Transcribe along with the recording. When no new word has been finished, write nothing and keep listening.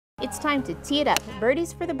It's time to tee it up.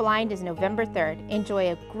 Birdies for the Blind is November 3rd.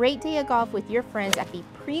 Enjoy a great day of golf with your friends at the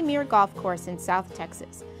premier golf course in South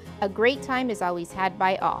Texas. A great time is always had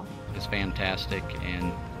by all. It's fantastic,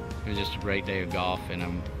 and it was just a great day of golf, and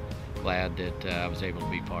I'm glad that I was able to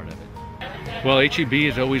be part of it. Well, HEB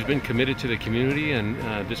has always been committed to the community, and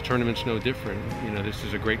this tournament's no different. You know, this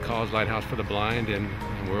is a great cause, Lighthouse for the Blind, and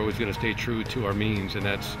we're always going to stay true to our means, and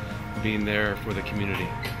that's being there for the community.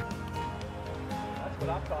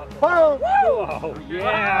 Whoa! Oh,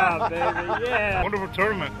 yeah, baby, yeah. Wonderful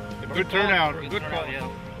tournament. Good turnout. Good call, yeah.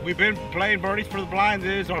 We've been playing Birdies for the Blind.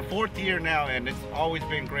 This is our 4th year now, and it's always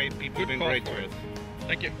been great. People have been great to us.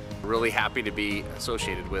 Thank you. Really happy to be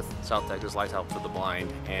associated with South Texas Lighthouse for the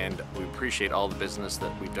Blind, and we appreciate all the business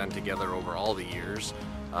that we've done together over all the years.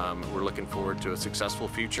 We're looking forward to a successful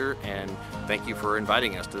future, and thank you for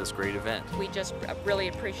inviting us to this great event. We just really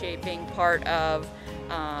appreciate being part of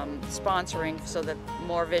sponsoring so that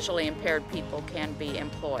more visually impaired people can be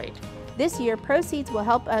employed. This year, proceeds will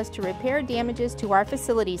help us to repair damages to our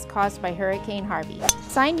facilities caused by Hurricane Harvey.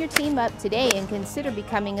 Sign your team up today and consider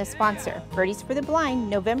becoming a sponsor. Birdies for the Blind,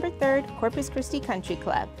 November 3rd, Corpus Christi Country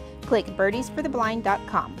Club. Click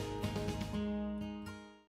birdiesfortheblind.com.